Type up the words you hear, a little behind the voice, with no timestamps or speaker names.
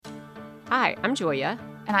Hi, I'm Julia.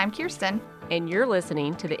 And I'm Kirsten. And you're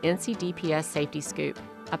listening to the DPS Safety Scoop,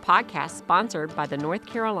 a podcast sponsored by the North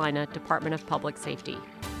Carolina Department of Public Safety.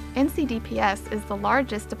 DPS is the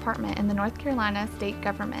largest department in the North Carolina state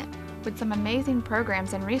government, with some amazing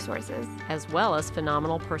programs and resources, as well as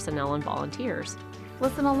phenomenal personnel and volunteers.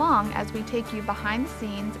 Listen along as we take you behind the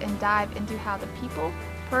scenes and dive into how the people,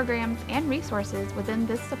 programs, and resources within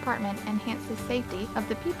this department enhance the safety of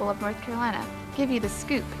the people of North Carolina. Give you the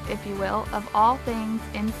scoop, if you will, of all things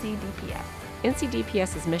DPS.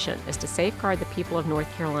 DPS's mission is to safeguard the people of North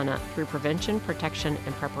Carolina through prevention, protection,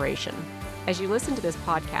 and preparation. As you listen to this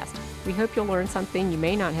podcast, we hope you'll learn something you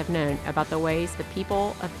may not have known about the ways the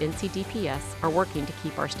people of DPS are working to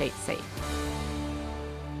keep our state safe.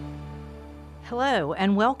 Hello,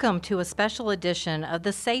 and welcome to a special edition of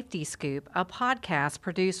the Safety Scoop, a podcast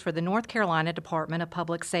produced for the North Carolina Department of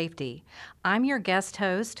Public Safety. I'm your guest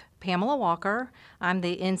host, Pamela Walker. I'm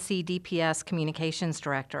the DPS Communications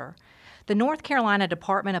Director. The North Carolina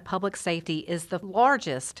Department of Public Safety is the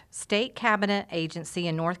largest state cabinet agency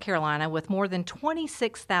in North Carolina with more than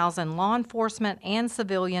 26,000 law enforcement and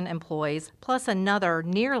civilian employees, plus another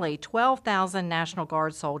nearly 12,000 National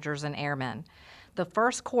Guard soldiers and airmen. The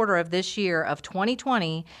first quarter of this year of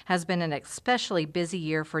 2020 has been an especially busy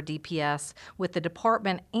year for DPS, with the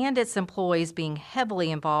department and its employees being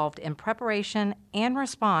heavily involved in preparation and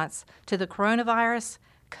response to the coronavirus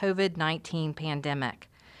COVID-19 pandemic.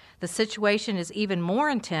 The situation is even more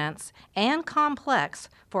intense and complex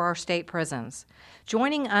for our state prisons.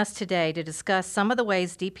 Joining us today to discuss some of the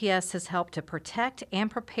ways DPS has helped to protect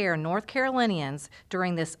and prepare North Carolinians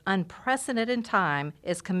during this unprecedented time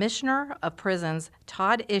is Commissioner of Prisons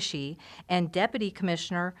Todd Ishee and Deputy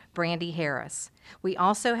Commissioner Brande Harris. We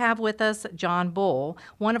also have with us John Bull,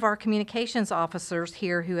 one of our communications officers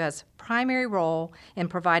here who has primary role in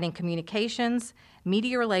providing communications,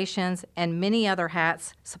 media relations, and many other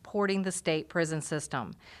hats supporting the state prison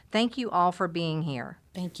system. Thank you all for being here.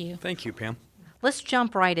 Thank you. Thank you, Pam. Let's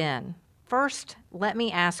jump right in. First, let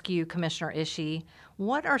me ask you, Commissioner Ishee,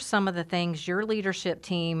 what are some of the things your leadership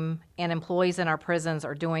team and employees in our prisons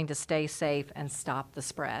are doing to stay safe and stop the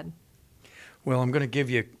spread? Well, I'm going to give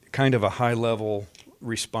you kind of a high-level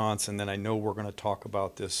response, and then I know we're going to talk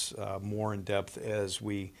about this more in depth as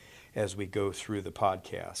we go through the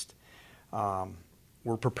podcast.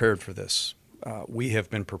 We're prepared for this. We have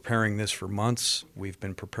been preparing this for months. We've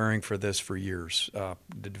been preparing for this for years.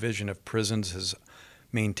 The Division of Prisons has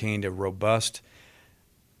maintained a robust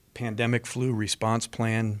pandemic flu response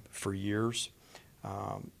plan for years.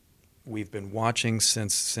 We've been watching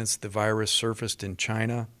since the virus surfaced in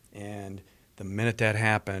China, and the minute that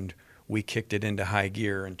happened, we kicked it into high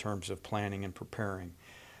gear in terms of planning and preparing.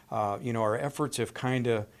 Our efforts have kind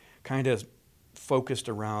of focused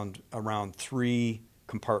around three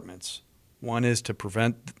compartments. One is to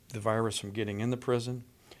prevent the virus from getting in the prison.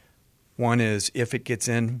 One is, if it gets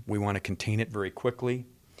in, we want to contain it very quickly.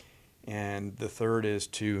 And the third is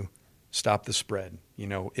to stop the spread.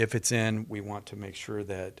 If it's in, we want to make sure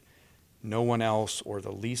that no one else or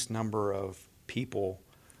the least number of people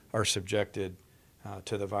are subjected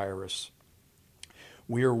to the virus.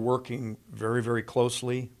 We are working very, very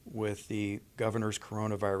closely with the Governor's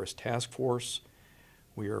Coronavirus Task Force.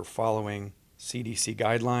 We are following CDC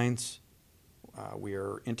guidelines. We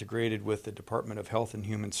are integrated with the Department of Health and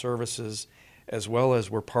Human Services, as well as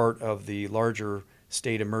we're part of the larger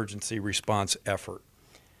state emergency response effort.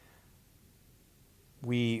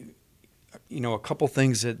 A couple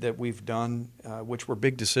things that we've done, which were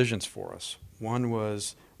big decisions for us. One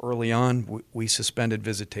was early on, we suspended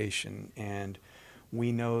visitation, and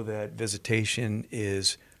we know that visitation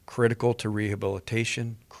is critical to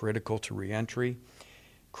rehabilitation, critical to reentry,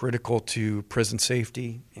 critical to prison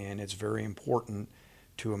safety, and it's very important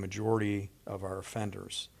to a majority of our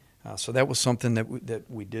offenders. So that was something that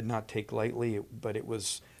we did not take lightly, but it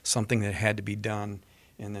was something that had to be done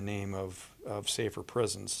in the name of safer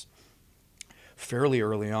prisons. Fairly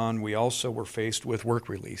early on, we also were faced with work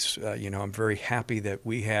release. I'm very happy that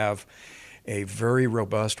we have a very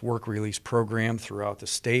robust work release program throughout the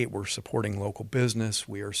state. We're supporting local business.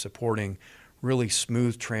 We are supporting really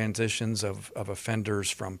smooth transitions of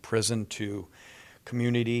offenders from prison to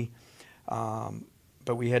community.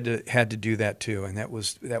 But we had to do that too, and that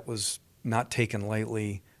was not taken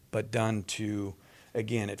lightly, but done to,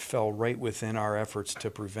 again, it fell right within our efforts to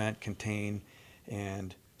prevent, contain,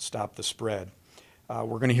 and stop the spread.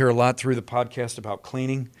 We're going to hear a lot through the podcast about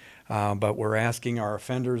cleaning, but we're asking our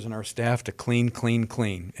offenders and our staff to clean,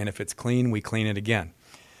 and if it's clean, we clean it again.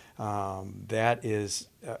 That is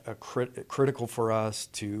critical for us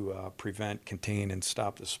to prevent, contain, and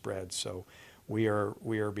stop the spread. So We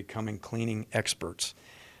are becoming cleaning experts.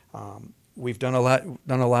 We've done a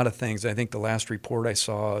lot of things. I think the last report I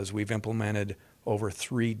saw is we've implemented over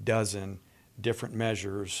 36 different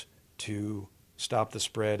measures to stop the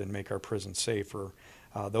spread and make our prisons safer.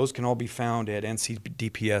 Those can all be found at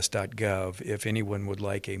ncdps.gov if anyone would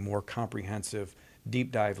like a more comprehensive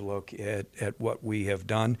deep dive look at what we have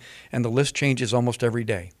done. And the list changes almost every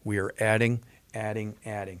day. We are adding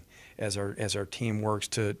as our team works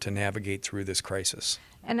to navigate through this crisis.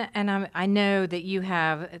 And I know that you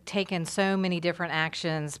have taken so many different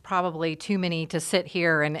actions, probably too many to sit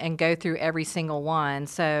here and go through every single one.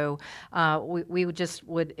 So we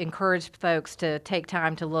would encourage folks to take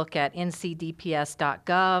time to look at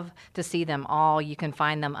ncdps.gov to see them all. You can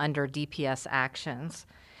find them under DPS actions.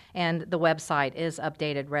 And the website is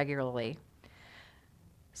updated regularly.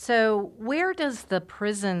 So where does the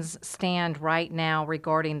prisons stand right now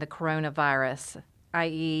regarding the coronavirus,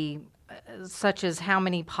 i.e., such as how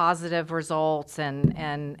many positive results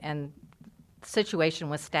and situation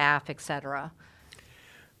with staff, et cetera?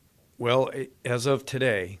 Well, as of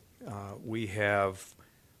today, we have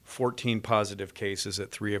 14 positive cases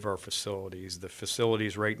at 3 of our facilities. The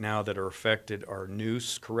facilities right now that are affected are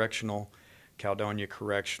Noose Correctional, Caledonia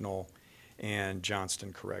Correctional, and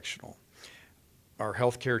Johnston Correctional. Our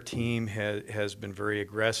healthcare team has been very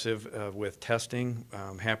aggressive with testing.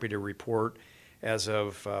 I'm happy to report as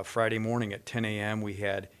of Friday morning at 10 a.m., we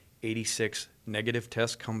had 86 negative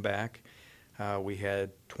tests come back. We had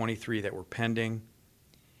 23 that were pending.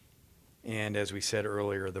 And as we said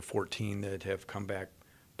earlier, the 14 that have come back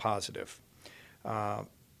positive.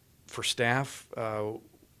 For staff,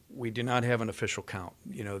 we do not have an official count.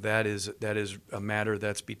 You know, that is a matter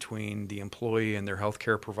that's between the employee and their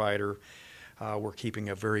healthcare provider. We're keeping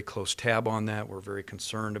a very close tab on that. We're very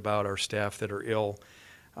concerned about our staff that are ill.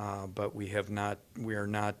 But we are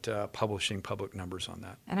not publishing public numbers on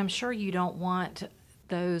that. And I'm sure you don't want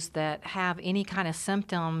those that have any kind of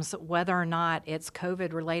symptoms, whether or not it's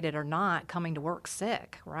COVID related or not, coming to work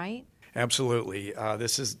sick, right? Absolutely.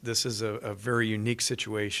 This is a very unique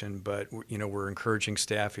situation, but we're encouraging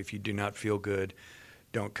staff, if you do not feel good,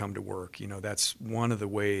 don't come to work. That's one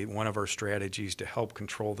of our strategies to help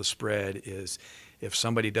control the spread is if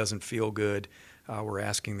somebody doesn't feel good, we're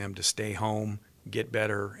asking them to stay home, get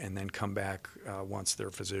better, and then come back once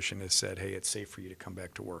their physician has said, hey, it's safe for you to come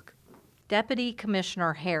back to work. Deputy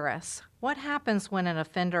Commissioner Harris, what happens when an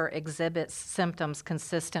offender exhibits symptoms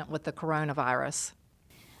consistent with the coronavirus?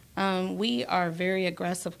 We are very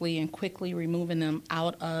aggressively and quickly removing them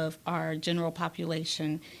out of our general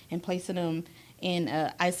population and placing them in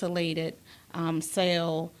an isolated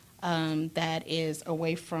cell that is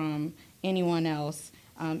away from anyone else.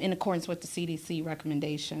 In accordance with the CDC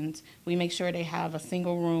recommendations. We make sure they have a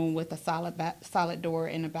single room with a solid door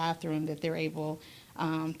and a bathroom that they're able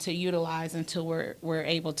to utilize until we're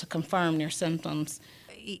able to confirm their symptoms.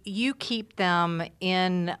 You keep them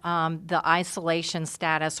in the isolation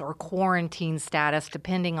status or quarantine status,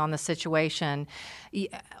 depending on the situation.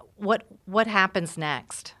 What happens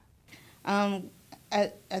next?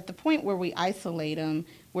 At the point where we isolate them,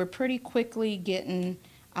 we're pretty quickly getting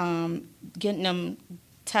them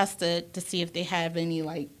tested to see if they have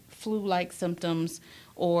any flu-like symptoms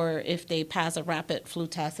or if they pass a rapid flu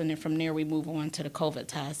test, and then from there we move on to the COVID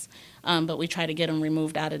test. But we try to get them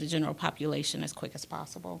removed out of the general population as quick as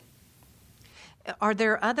possible. Are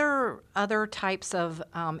there other types of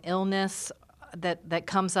illness that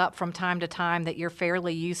comes up from time to time that you're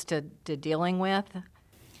fairly used to dealing with?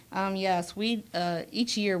 Yes, we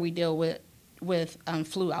each year we deal with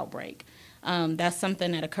flu outbreak. That's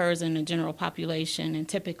something that occurs in the general population, and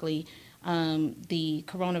typically the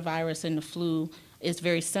coronavirus and the flu is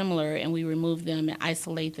very similar, and we remove them and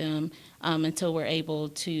isolate them until we're able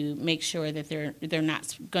to make sure that they're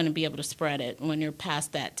not going to be able to spread it when they're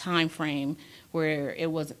past that time frame where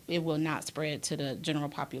it will not spread to the general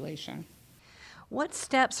population. What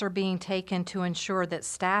steps are being taken to ensure that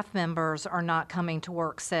staff members are not coming to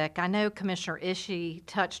work sick? I know Commissioner Ishee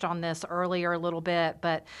touched on this earlier a little bit,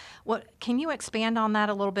 but can you expand on that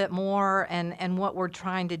a little bit more and what we're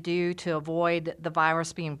trying to do to avoid the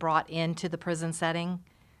virus being brought into the prison setting?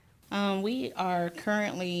 We are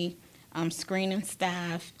currently screening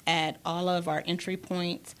staff at all of our entry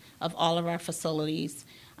points of all of our facilities.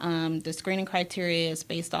 The screening criteria is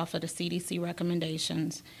based off of the CDC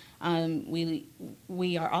recommendations.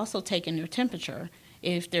 We are also taking their temperature.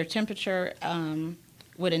 If their temperature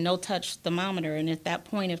with a no-touch thermometer, and at that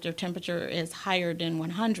point, if their temperature is higher than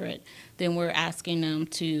 100, then we're asking them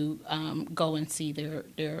to go and see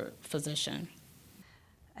their physician.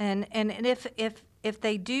 And if if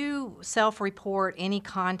they do self-report any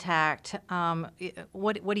contact,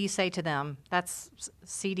 what do you say to them? That's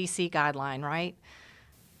CDC guideline, right?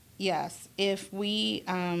 Yes. If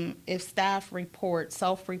staff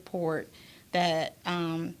self-report that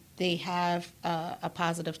they have a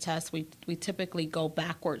positive test, we typically go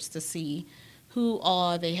backwards to see who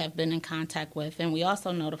all they have been in contact with, and we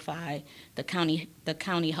also notify the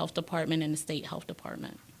county health department and the state health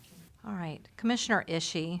department. All right. Commissioner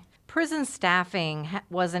Ishee, prison staffing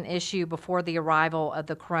was an issue before the arrival of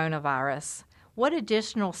the coronavirus. What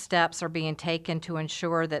additional steps are being taken to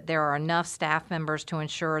ensure that there are enough staff members to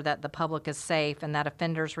ensure that the public is safe and that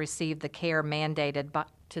offenders receive the care mandated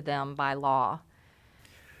to them by law?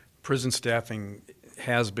 Prison staffing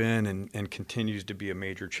has been and continues to be a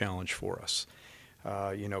major challenge for us.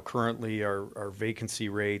 Currently our vacancy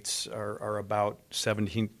rates are about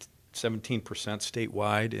 17%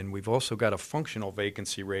 statewide, and we've also got a functional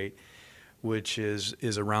vacancy rate which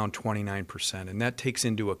is around 29%, and that takes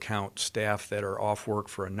into account staff that are off work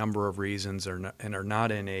for a number of reasons and are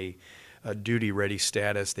not in a duty-ready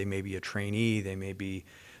status. They may be a trainee, they may be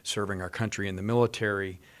serving our country in the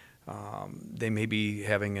military, they may be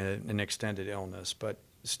having an extended illness, but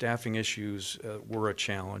staffing issues were a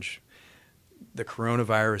challenge. The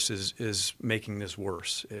coronavirus is making this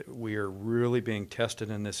worse. We are really being tested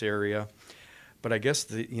in this area. But I guess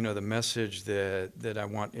the message that I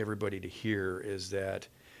want everybody to hear is that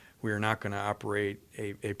we are not going to operate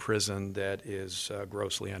a prison that is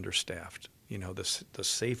grossly understaffed. The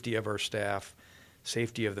safety of our staff,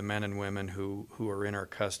 safety of the men and women who are in our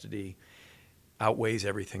custody outweighs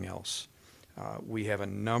everything else. We have a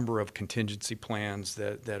number of contingency plans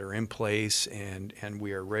that are in place, and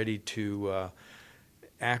we are ready to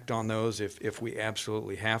act on those if we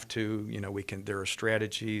absolutely have to. There are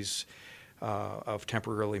strategies of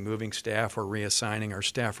temporarily moving staff or reassigning. Our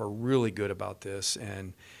staff are really good about this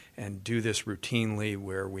and do this routinely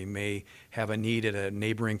where we may have a need at a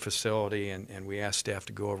neighboring facility and we ask staff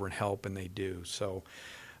to go over and help, and they do. So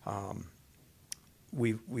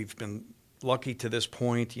we've been lucky to this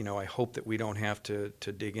point. I hope that we don't have to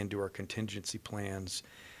dig into our contingency plans.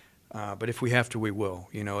 But if we have to, we will.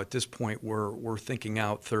 At this point, we're thinking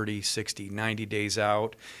out 30, 60, 90 days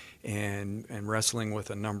out and wrestling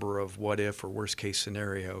with a number of what if or worst case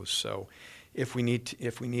scenarios. So if we need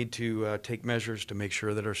to take measures to make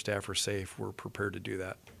sure that our staff are safe, we're prepared to do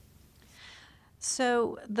that.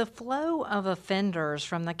 So the flow of offenders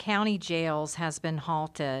from the county jails has been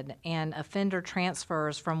halted, and offender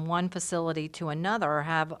transfers from one facility to another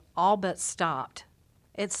have all but stopped,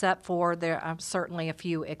 except for there are certainly a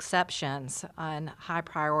few exceptions and high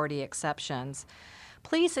priority exceptions.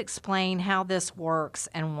 Please explain how this works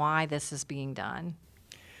and why this is being done.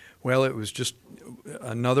 Well, it was just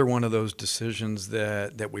another one of those decisions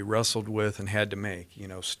that we wrestled with and had to make.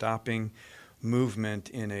 Stopping movement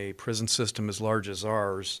in a prison system as large as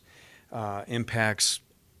ours impacts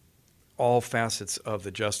all facets of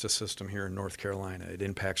the justice system here in North Carolina. It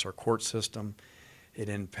impacts our court system. It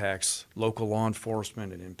impacts local law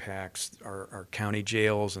enforcement. It impacts our county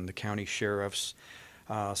jails and the county sheriffs.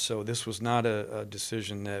 So this was not a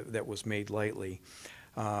decision that was made lightly.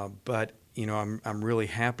 But I'm really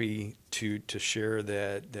happy to share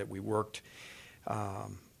that we worked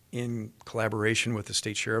in collaboration with the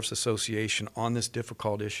State Sheriff's Association on this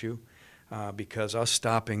difficult issue because us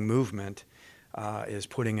stopping movement is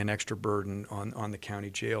putting an extra burden on the county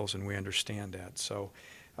jails, and we understand that. So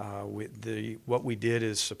what we did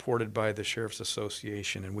is supported by the Sheriff's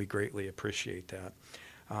Association, and we greatly appreciate that.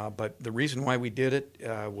 But the reason why we did it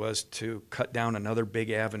was to cut down another big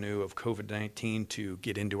avenue of COVID-19 to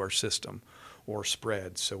get into our system or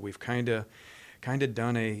spread. So we've kind of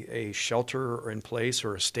done a shelter in place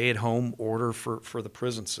or a stay-at-home order for the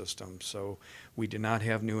prison system. So we do not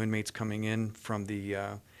have new inmates coming in from the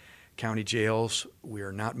county jails. We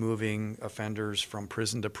are not moving offenders from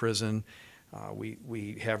prison to prison.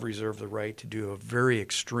 We have reserved the right to do a very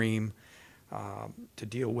extreme to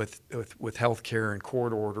deal with health care and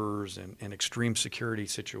court orders and extreme security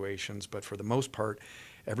situations. But for the most part,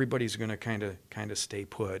 everybody's going to kind of stay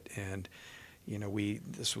put. And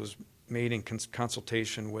this was made in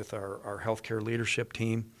consultation with our healthcare leadership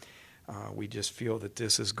team. We just feel that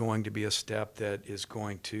this is going to be a step that is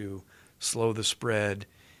going to slow the spread,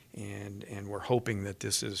 and we're hoping that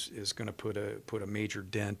this is going to put a major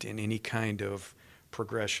dent in any kind of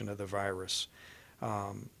progression of the virus.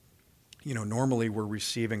 Normally we're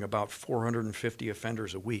receiving about 450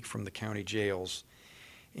 offenders a week from the county jails,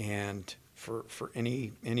 and for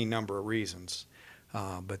any number of reasons.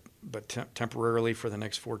 But temporarily for the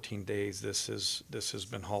next 14 days, this has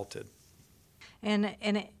been halted.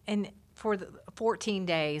 And for the 14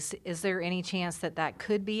 days, is there any chance that that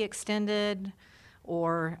could be extended,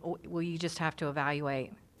 or will you just have to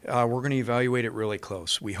evaluate? We're going to evaluate it really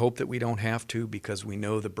close. We hope that we don't have to, because we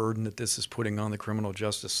know the burden that this is putting on the criminal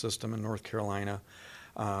justice system in North Carolina.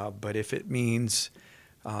 But if it means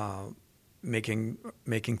making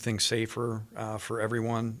things safer for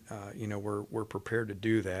everyone, we're prepared to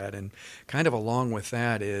do that. And kind of along with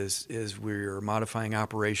that is we're modifying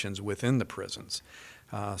operations within the prisons.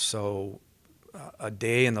 So a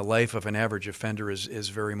day in the life of an average offender is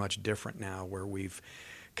very much different now, where we've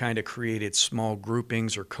kind of created small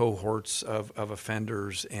groupings or cohorts of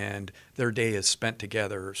offenders, and their day is spent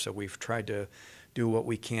together. So we've tried to do what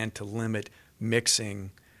we can to limit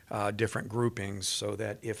mixing different groupings, so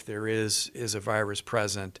that if there is a virus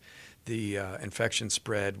present, the infection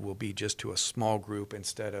spread will be just to a small group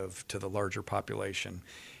instead of to the larger population.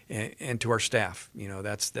 And to our staff,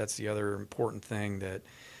 that's the other important thing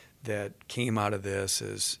that came out of this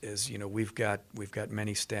is we've got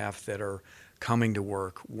many staff that are coming to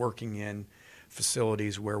working in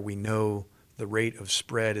facilities where we know the rate of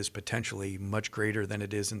spread is potentially much greater than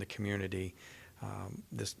it is in the community.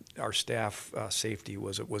 Our staff safety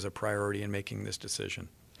was a priority in making this decision.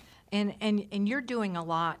 And you're doing a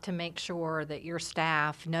lot to make sure that your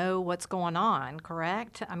staff know what's going on,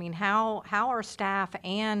 correct? I mean, how are staff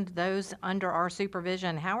and those under our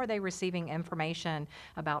supervision, how are they receiving information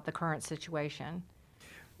about the current situation?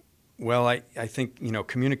 Well, I think,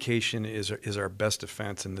 communication is our best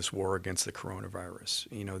defense in this war against the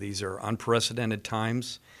coronavirus. These are unprecedented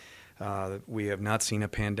times. We have not seen a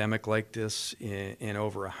pandemic like this in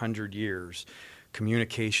over 100 years.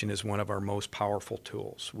 Communication is one of our most powerful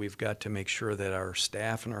tools. We've got to make sure that our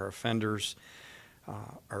staff and our offenders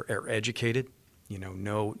are educated,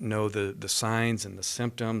 know the signs and the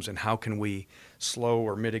symptoms, and how can we slow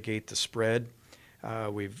or mitigate the spread.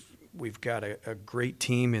 We've got a great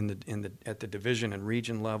team at the division and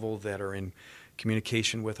region level that are in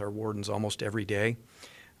communication with our wardens almost every day.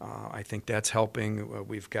 I think that's helping.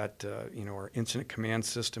 We've got our incident command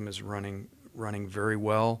system is running very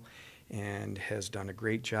well, and has done a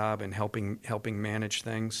great job in helping manage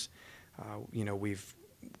things.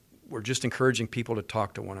 We're just encouraging people to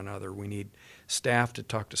talk to one another. We need staff to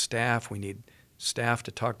talk to staff. We need staff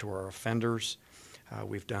to talk to our offenders.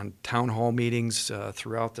 We've done town hall meetings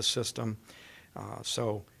throughout the system.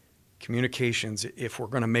 So communications, if we're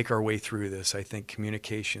going to make our way through this, I think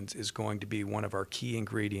communications is going to be one of our key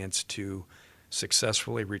ingredients to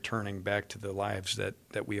successfully returning back to the lives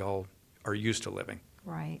that we all are used to living.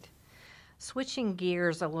 Right. Switching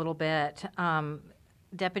gears a little bit,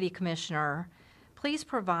 Deputy Commissioner, please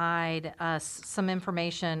provide us some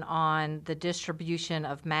information on the distribution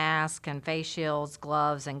of masks and face shields,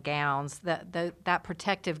 gloves, and gowns, that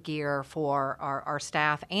protective gear for our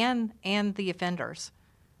staff and the offenders.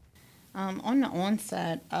 On the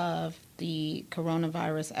onset of the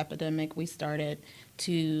coronavirus epidemic, we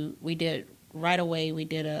did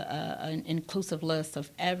an inclusive list of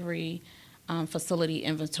every facility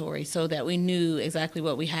inventory, so that we knew exactly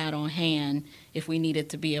what we had on hand if we needed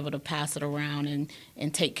to be able to pass it around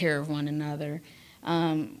and take care of one another.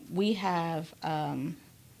 We have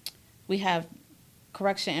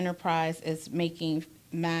Correction Enterprise is making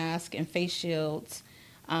masks and face shields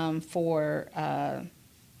for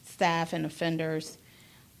staff and offenders.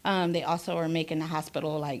 They also are making the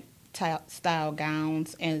hospital style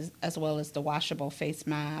gowns as well as the washable face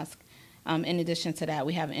mask. In addition to that,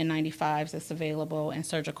 we have N95s that's available and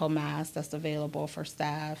surgical masks that's available for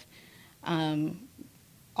staff.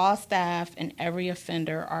 All staff and every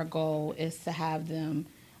offender, our goal is to have them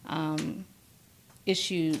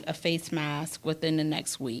issued a face mask within the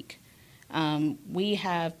next week. We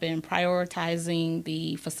have been prioritizing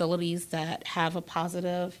the facilities that have a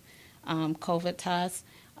positive COVID test.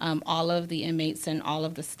 All of the inmates and all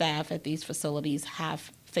of the staff at these facilities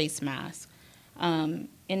have face masks.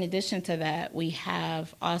 In addition to that, we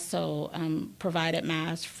have also provided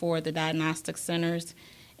masks for the diagnostic centers,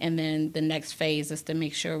 and then the next phase is to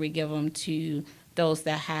make sure we give them to those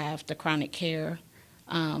that have the chronic care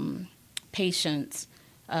patients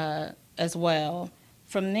as well.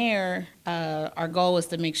 From there, our goal is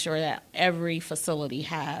to make sure that every facility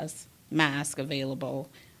has masks available,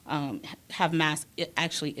 have masks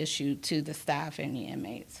actually issued to the staff and the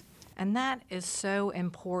inmates. And that is so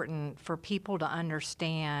important for people to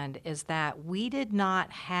understand, is that we did not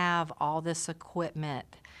have all this equipment,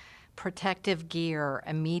 protective gear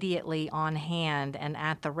immediately on hand and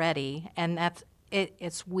at the ready. And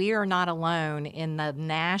we are not alone in the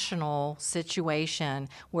national situation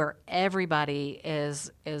where everybody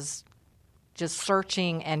is just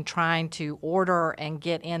searching and trying to order and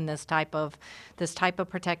get in this type of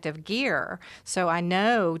protective gear. So I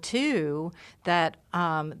know too that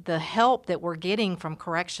the help that we're getting from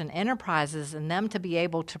Correction Enterprises and them to be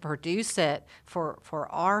able to produce it for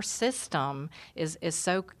our system is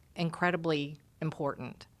so incredibly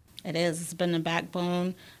important. It is. It's been the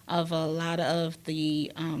backbone of a lot of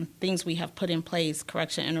the things we have put in place.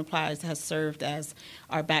 Correction Enterprise has served as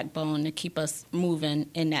our backbone to keep us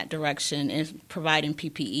moving in that direction and providing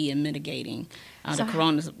PPE and mitigating the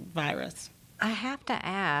coronavirus. I have to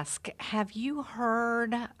ask, have you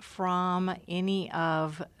heard from any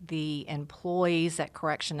of the employees at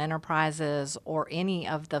Correction Enterprises or any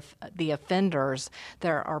of the offenders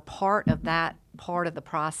that are part of that part of the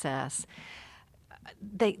process?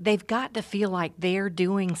 They've got to feel like they're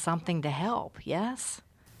doing something to help, yes?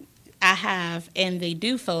 I have, and they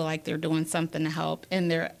do feel like they're doing something to help, and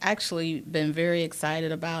they're actually been very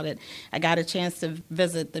excited about it. I got a chance to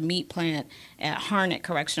visit the meat plant at Harnett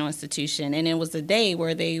Correctional Institution, and it was a day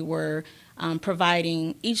where they were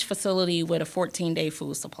providing each facility with a 14-day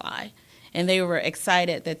food supply. And they were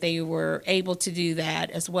excited that they were able to do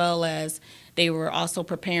that, as well as they were also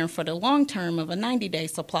preparing for the long term of a 90-day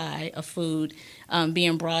supply of food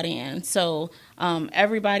being brought in. So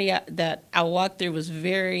everybody that I walked through was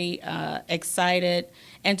very excited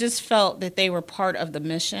and just felt that they were part of the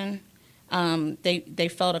mission. They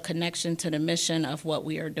felt a connection to the mission of what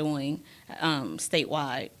we are doing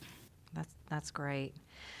statewide. That's great.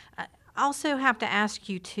 I also have to ask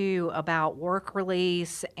you, too, about work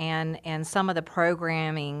release and some of the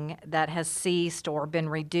programming that has ceased or been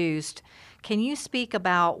reduced. Can you speak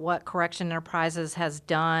about what Correction Enterprises has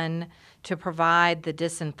done to provide the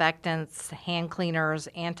disinfectants, hand cleaners,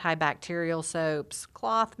 antibacterial soaps,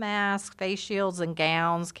 cloth masks, face shields, and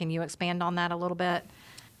gowns? Can you expand on that a little bit?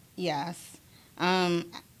 Yes.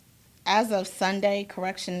 As of Sunday,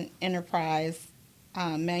 Correction Enterprise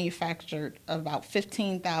manufactured about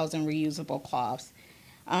 15,000 reusable cloths.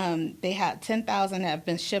 They had 10,000 that have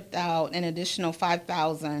been shipped out, an additional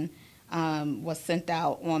 5,000 was sent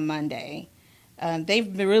out on Monday.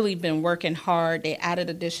 They've really been working hard. They added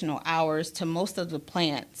additional hours to most of the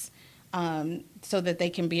plants so that they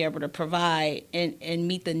can be able to provide and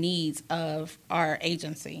meet the needs of our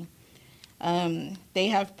agency. They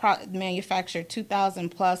have manufactured 2,000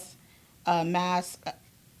 plus masks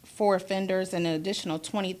for offenders and an additional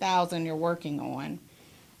 20,000 they're working on.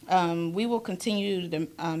 We will continue to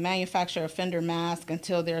manufacture offender masks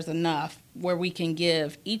until there's enough where we can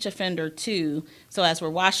give each offender 2, so as we're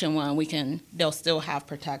washing one, they'll still have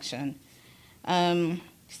protection.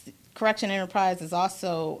 Correction Enterprise is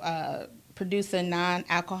also producing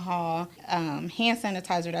non-alcohol hand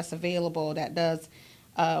sanitizer that's available that does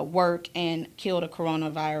work and kill the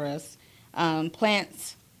coronavirus.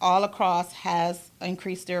 Plants all across has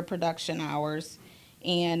increased their production hours,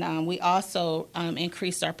 and we also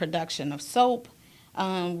increased our production of soap.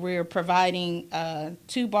 We're providing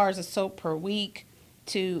 2 bars of soap per week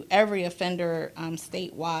to every offender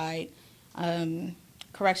statewide.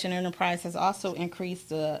 Correction Enterprise has also increased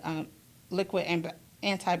the liquid and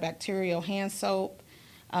antibacterial hand soap.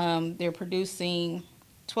 They're producing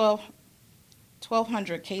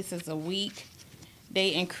 1,200 cases a week.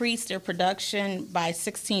 They increased their production by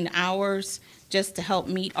 16 hours just to help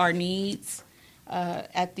meet our needs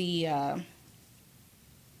at the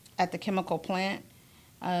chemical plant.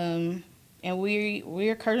 And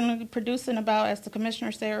we're currently producing about, as the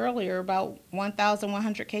commissioner said earlier, about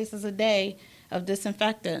 1,100 cases a day of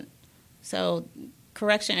disinfectant. So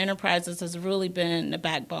Correction Enterprises has really been the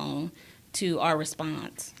backbone to our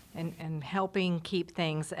response. And helping keep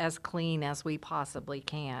things as clean as we possibly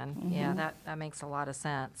can. Mm-hmm. Yeah, that makes a lot of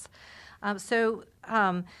sense.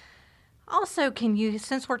 Also, can you,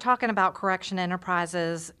 since we're talking about Correction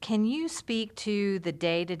Enterprises, can you speak to the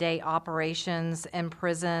day-to-day operations in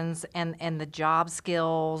prisons and the job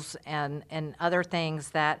skills and other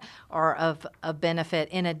things that are of benefit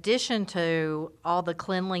in addition to all the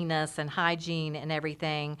cleanliness and hygiene and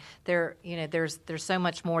everything? There's so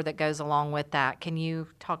much more that goes along with that. Can you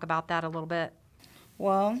talk about that a little bit?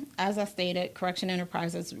 Well, as I stated, Correction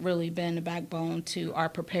Enterprise has really been the backbone to our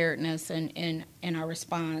preparedness and our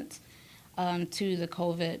response to the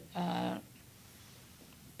COVID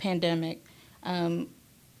pandemic.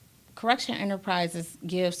 Correction Enterprises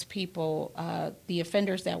gives people, the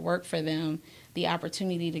offenders that work for them, the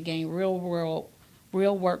opportunity to gain real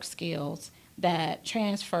work skills that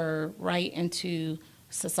transfer right into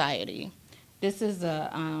society. This is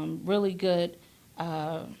a really good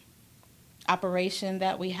operation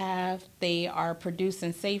that we have. They are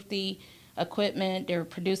producing safety equipment. They're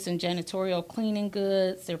producing janitorial cleaning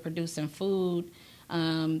goods. They're producing food.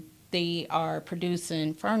 They are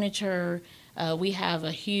producing furniture. We have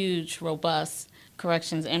a huge, robust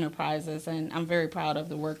corrections enterprises, and I'm very proud of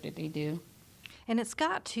the work that they do. And it's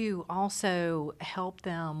got to also help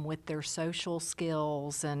them with their social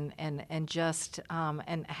skills and just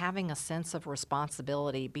and having a sense of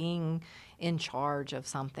responsibility, being in charge of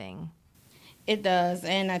something. It does,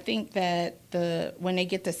 and I think that when they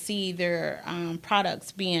get to see their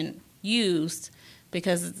products being used,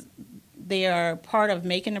 because they are part of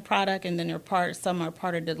making the product, and then some are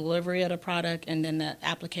part of the delivery of the product, and then the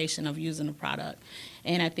application of using the product.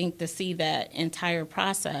 And I think to see that entire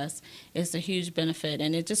process is a huge benefit,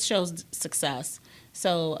 and it just shows success.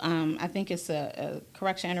 So I think it's a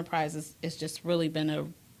correction enterprise is just really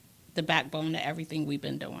been the backbone to everything we've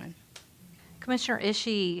been doing. Commissioner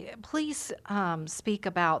Ishee, please speak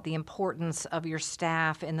about the importance of your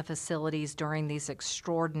staff in the facilities during these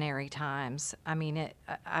extraordinary times. I mean,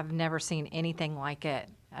 I've never seen anything like it.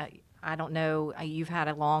 I don't know, you've had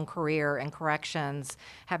a long career in corrections.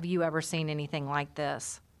 Have you ever seen anything like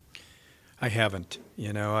this? I haven't.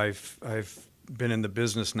 You know, I've been in the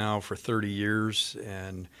business now for 30 years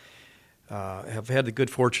and have had the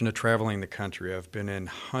good fortune of traveling the country. I've been in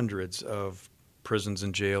hundreds of prisons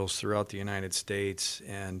and jails throughout the United States,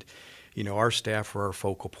 and you know, our staff are our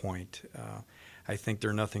focal point. I think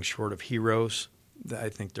they're nothing short of heroes. I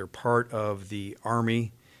think they're part of the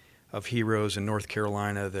army of heroes in North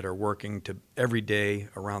Carolina that are working every day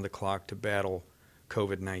around the clock to battle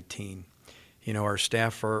COVID-19. You know, our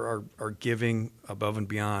staff are giving above and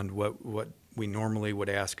beyond what we normally would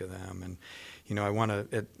ask of them. And you know,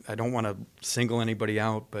 I don't want to single anybody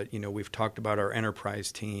out, but you know, we've talked about our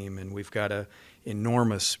enterprise team, and we've got a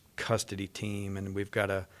enormous custody team, and we've got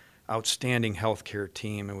a outstanding healthcare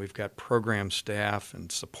team, and we've got program staff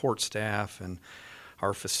and support staff, and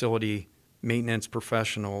our facility maintenance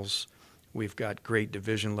professionals. We've got great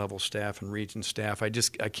division level staff and region staff. I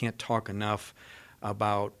can't talk enough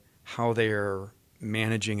about how they are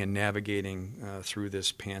managing and navigating through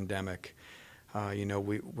this pandemic. You know,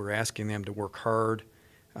 we're asking them to work hard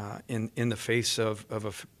in the face of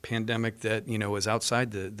a pandemic that, you know, is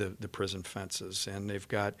outside the prison fences. And they've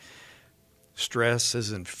got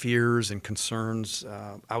stresses and fears and concerns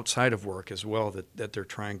outside of work as well that they're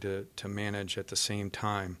trying to manage at the same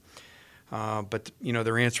time. But, you know,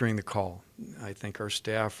 they're answering the call. I think our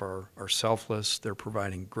staff are selfless. They're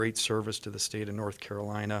providing great service to the state of North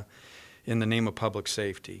Carolina in the name of public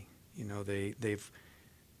safety. You know, they've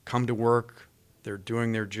come to work. They're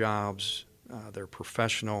doing their jobs. They're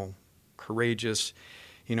professional, courageous.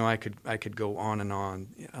 You know, I could go on and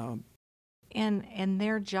on. And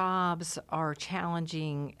their jobs are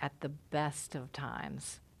challenging at the best of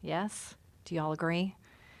times. Yes? Do you all agree?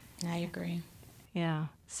 I agree. Yeah.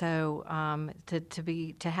 So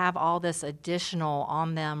to have all this additional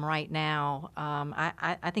on them right now,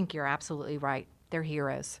 I think you're absolutely right. They're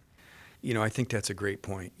heroes. You know, I think that's a great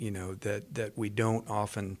point, you know, that we don't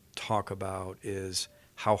often talk about is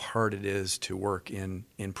how hard it is to work in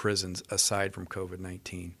prisons aside from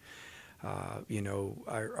COVID-19. You know,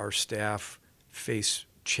 our staff face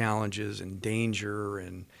challenges and danger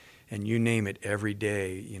and you name it every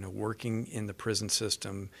day. You know, working in the prison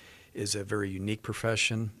system is a very unique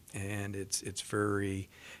profession, and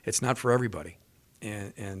it's not for everybody.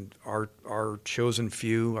 And our chosen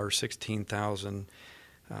few, our 16,000,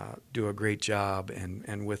 do a great job,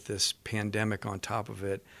 and with this pandemic on top of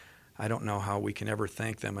it, I don't know how we can ever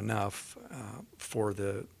thank them enough for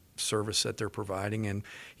the service that they're providing. And,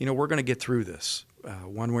 you know, we're going to get through this.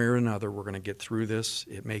 One way or another, we're going to get through this.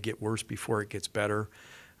 It may get worse before it gets better,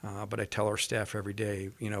 but I tell our staff every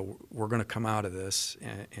day, you know, we're going to come out of this,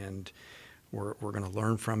 and we're going to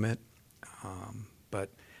learn from it.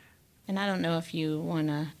 And I don't know if you want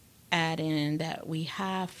to add in that we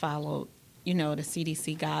have followed, you know, the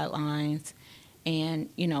CDC guidelines. And,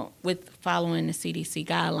 you know, with following the CDC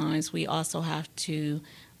guidelines, we also have to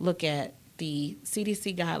look at the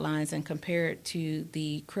CDC guidelines and compare it to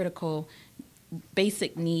the critical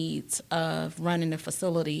basic needs of running a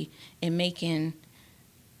facility and making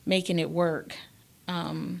it work,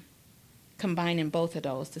 combining both of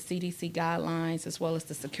those, the CDC guidelines as well as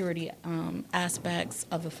the security aspects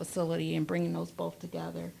of the facility, and bringing those both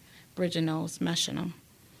together, bridging those, meshing them.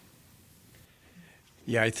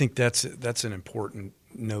 Yeah, I think that's an important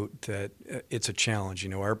note, that it's a challenge. You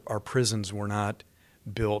know, our prisons were not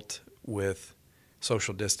built with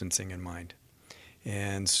social distancing in mind.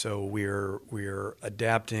 And so we're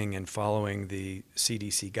adapting and following the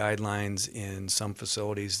CDC guidelines in some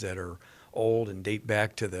facilities that are old and date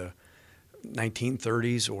back to the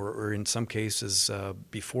 1930s or in some cases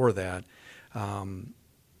before that.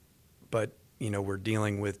 But, we're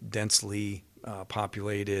dealing with densely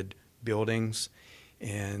populated buildings.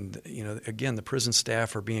 And, again, the prison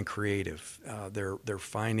staff are being creative. They're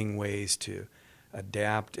finding ways to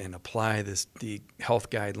adapt and apply the health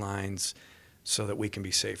guidelines so that we can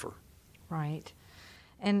be safer. Right.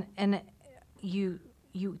 And you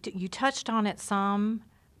touched on it some,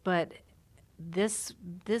 but this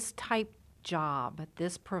type job,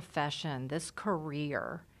 this profession, this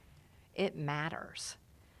career, it matters.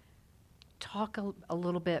 Talk a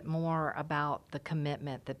little bit more about the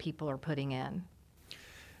commitment that people are putting in.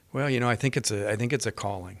 Well, I think it's a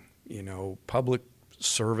calling. Public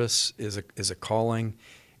service is a calling,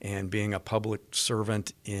 and being a public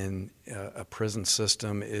servant in a prison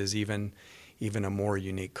system is even a more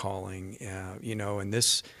unique calling. And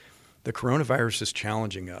the coronavirus is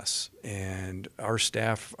challenging us, and our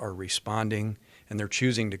staff are responding, and they're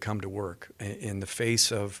choosing to come to work in the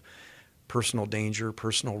face of personal danger,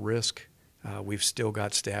 personal risk. We've still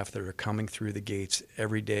got staff that are coming through the gates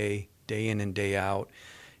every day, day in and day out,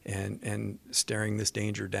 and staring this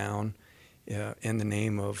danger down in the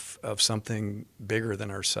name of something bigger than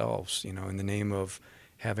ourselves, in the name of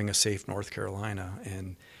having a safe North Carolina.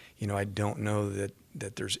 And, I don't know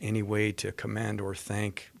that there's any way to commend or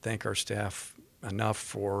thank our staff enough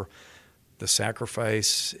for the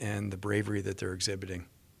sacrifice and the bravery that they're exhibiting.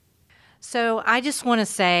 So I just want to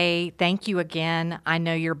say thank you again. I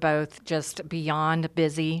know you're both just beyond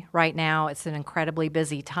busy right now. It's an incredibly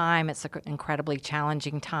busy time. It's an incredibly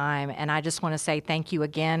challenging time. And I just want to say thank you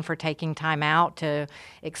again for taking time out to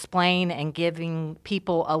explain and giving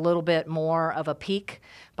people a little bit more of a peek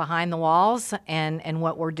behind the walls and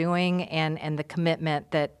what we're doing and the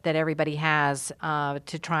commitment that everybody has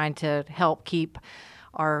to trying to help keep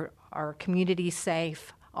our community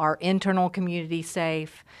safe, our internal community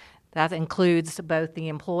safe. That includes both the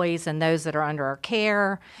employees and those that are under our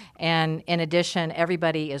care. And in addition,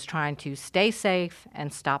 everybody is trying to stay safe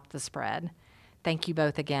and stop the spread. Thank you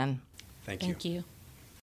both again. Thank you. Thank you.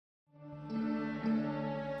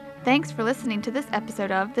 Thanks for listening to this episode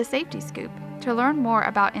of The Safety Scoop. To learn more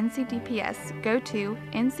about NCDPS, go to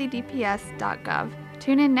ncdps.gov.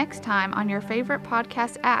 Tune in next time on your favorite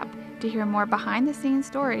podcast app to hear more behind-the-scenes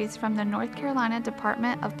stories from the North Carolina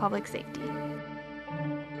Department of Public Safety.